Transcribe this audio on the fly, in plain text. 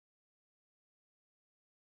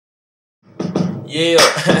Yeah.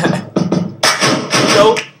 You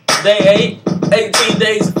know, day 18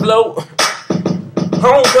 days afloat.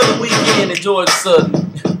 Homecoming weekend in Georgia Southern.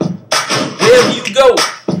 Wherever you go,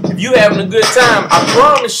 if you having a good time, I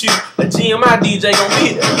promise you a GMI DJ gonna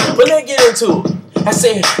be there. But let's get into it. I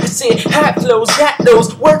said, hot flows, got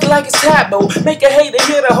those, work like it's Tybo. Make a hater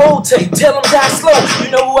hear the whole tape, tell them die slow.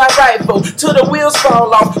 You know who I write for, till the wheels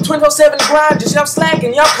fall off. 24/7 grinders, y'all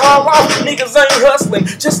slacking, y'all call off. Niggas ain't hustling,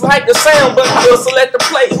 just like the sound, but I hustle at the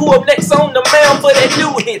plate. Who up next on the mound for that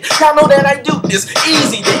new hit? Y'all know that I do this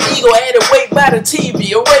easy. The ego added weight by the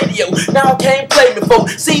TV or radio. Now I can't play me,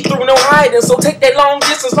 folks. See through no hiding, so take that long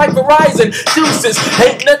distance like Verizon. Deuces,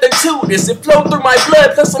 ain't nothing to this. It flow through my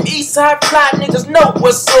blood, plus some east side fly niggas know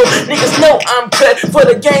what's up. Niggas know I'm cut for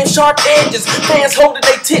the game, sharp edges. Fans holding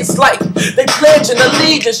their tits like they pledging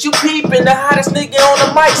allegiance. You peeping the hottest nigga on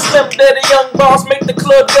the mic. Slim Daddy Young Boss make the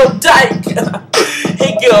club go dyke.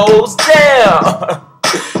 It goes down.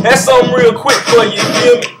 That's something real quick for you,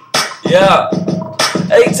 feel me? Yeah.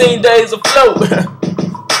 18 days afloat.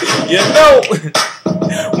 You know,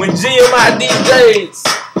 when GMI DJs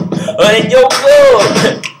are in your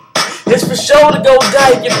club, it's for sure to go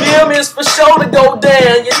dyke, you feel me? It's for sure to go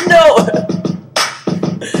down, you know.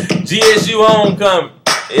 GSU Homecoming.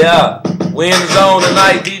 Yeah. We in the zone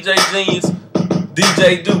tonight, DJ Genius,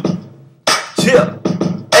 DJ Duke. Chill.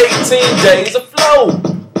 18 days afloat.